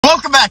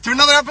Welcome back to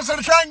another episode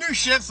of Trying New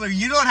Shit So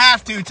You Don't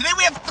Have To. Today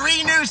we have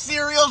 3 new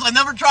cereals I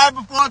never tried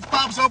before. It's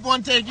Pop Soap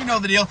One Take, you know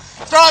the deal.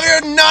 Start off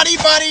here with Nutty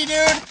Buddy,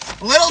 dude.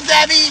 Little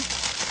Debbie.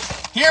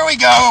 Here we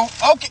go.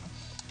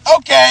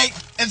 Okay.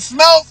 It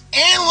smells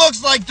and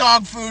looks like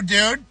dog food,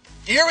 dude.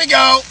 Here we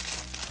go.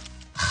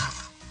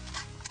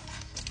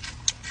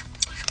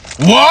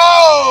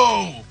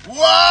 Whoa!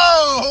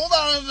 Hold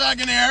on a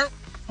second here.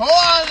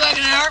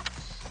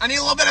 I need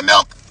a little bit of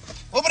milk.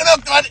 Do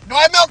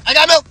I have milk? I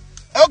got milk.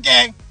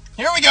 Okay.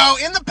 Here we go.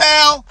 In the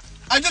pail.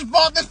 I just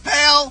bought this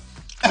pail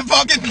at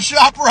fucking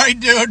ShopRite,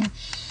 dude.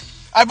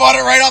 I bought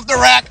it right off the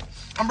rack.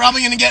 I'm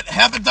probably going to get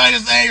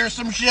hepatitis A or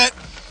some shit.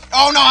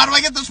 Oh, no. How do I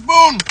get the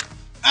spoon?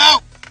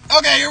 Ow.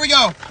 Okay, here we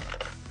go.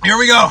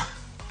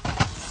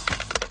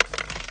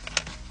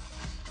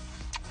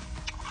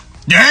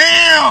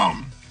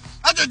 Damn.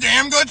 That's a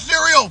damn good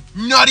cereal.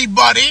 Nutty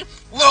Buddy.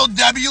 Little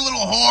Debbie, you little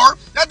whore.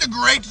 That's a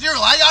great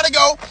cereal. I got to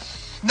go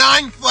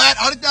 9 flat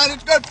out of 10.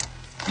 It's good.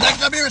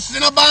 Next up here is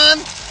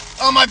Cinnabon.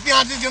 Oh, my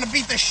fiance's going to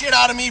beat the shit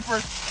out of me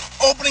for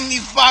opening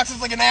these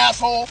boxes like an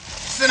asshole.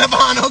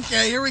 Cinnabon,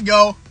 okay, here we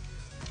go.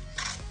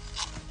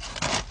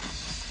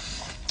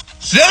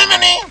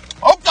 Cinnamony,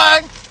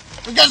 okay.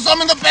 We got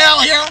some in the pail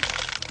here.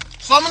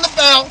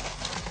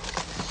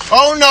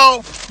 Oh,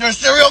 no. There's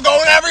cereal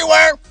going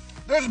everywhere.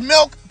 There's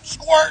milk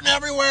squirting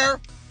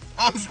everywhere.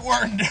 I'm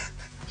squirting.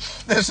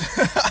 This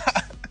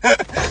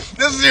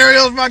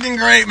cereal is fucking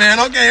great, man.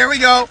 Okay, here we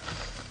go.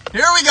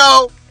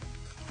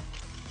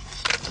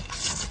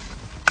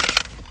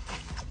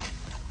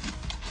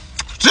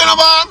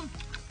 Cinnabon,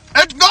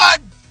 it's good.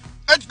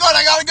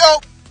 I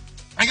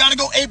gotta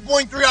go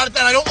 8.3 out of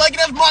 10. I don't like it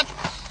as much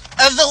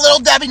as the Little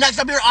Debbie. Next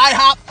up here,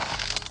 IHOP.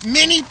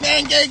 Mini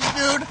pancakes,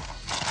 dude.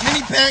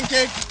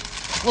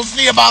 We'll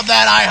see about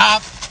that,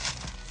 IHOP.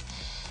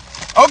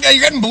 Okay,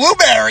 you're getting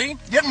blueberry.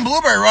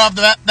 Right off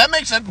the bat. That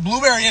makes sense.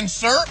 Blueberry and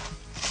syrup.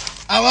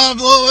 I love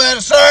a little bit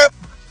of syrup.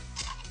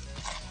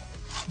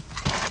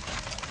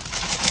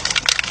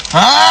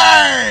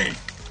 Hey,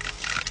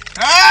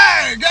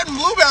 getting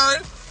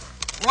blueberries.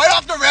 Right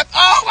off the rip.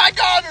 Oh my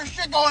God, there's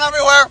shit going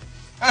everywhere.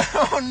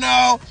 Oh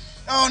no,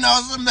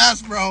 this is a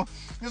mess, bro.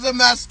 A little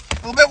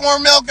bit more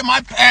milk in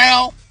my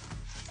pail.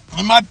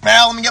 Let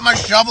me get my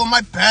shovel in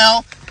my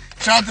pail.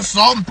 Shout out to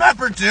Salt and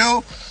Pepper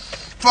too.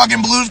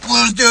 Fucking Blue's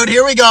Clues, dude.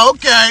 Here we go,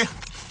 okay.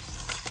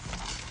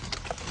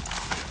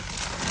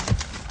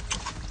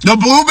 The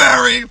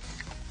blueberry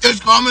is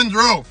coming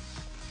through.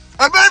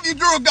 I bet if you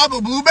threw a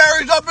couple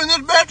blueberries up in this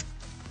bitch,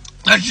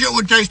 that shit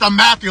would taste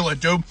immaculate,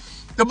 dude.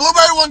 The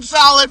blueberry one's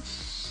solid.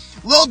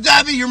 Little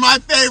Debbie, you're my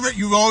favorite.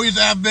 You always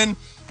have been.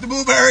 The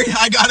blueberry,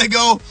 I gotta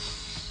go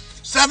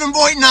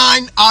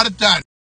 7.9 out of 10.